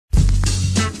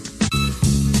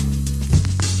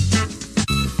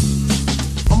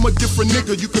a different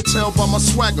nigga, you could tell by my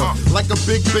swagger. Like a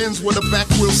big Benz with a back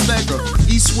wheel stagger.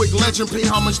 Eastwick legend, pay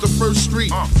homage to First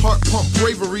Street. Heart pump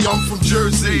bravery, I'm from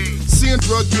Jersey. Seeing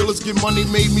drug dealers get money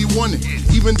made me want it.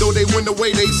 Even though they went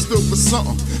away, they stood for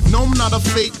something. No, I'm not a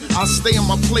fake, I stay in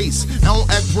my place. I don't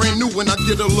act brand new when I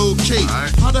get a little cake.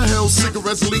 How the hell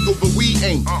cigarettes legal but we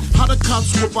ain't? How the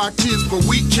cops whip our kids but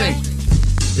we can't?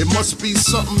 It must be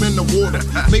something in the water.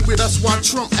 Maybe that's why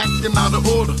Trump acting out of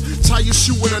order. Tie your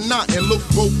shoe with a knot and look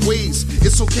both ways.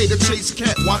 It's okay to chase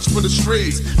cat, watch for the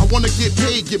strays. I wanna get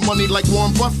paid, get money like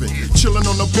Warren Buffett. Chilling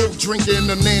on a boat,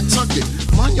 drinking in Nantucket.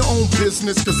 Mind your own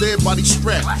business, cause everybody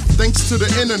strapped. Thanks to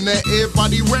the internet,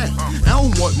 everybody rap. I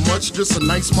don't want much, just a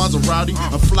nice Maserati.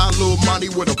 A fly little Monty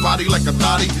with a body like a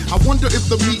Dottie. I wonder if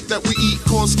the meat that we eat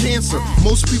cause cancer.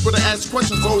 Most people that ask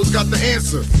questions always got the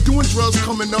answer. Doing drugs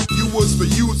coming up, you was the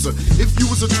user. If you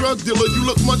was a drug dealer, you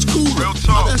look much cooler.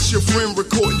 Now that's your friend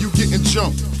recording you getting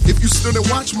jumped. If you stood and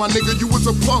watched, my nigga, you was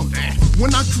a punk.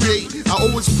 When I create, I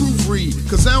always proofread,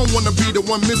 cause I don't wanna be the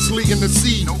one misleading the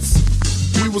seeds.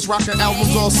 We was rocking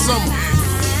albums all summer.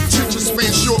 Attention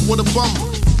span short, what a bummer.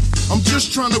 I'm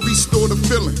just trying to restore the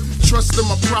feeling. Trust in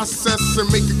my process and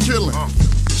make a killing.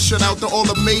 Shout out to all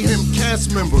the Mayhem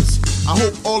cast members. I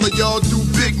hope all of y'all do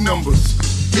big numbers.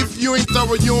 If you ain't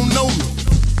thorough, you don't know me.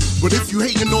 But if you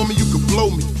hating on me, you could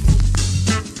blow me.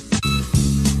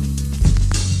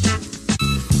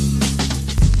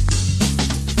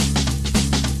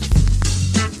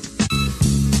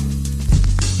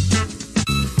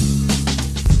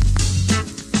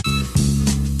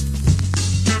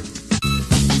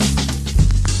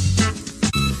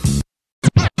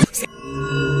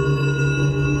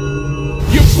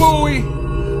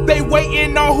 Yabui, they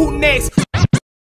waiting on who next.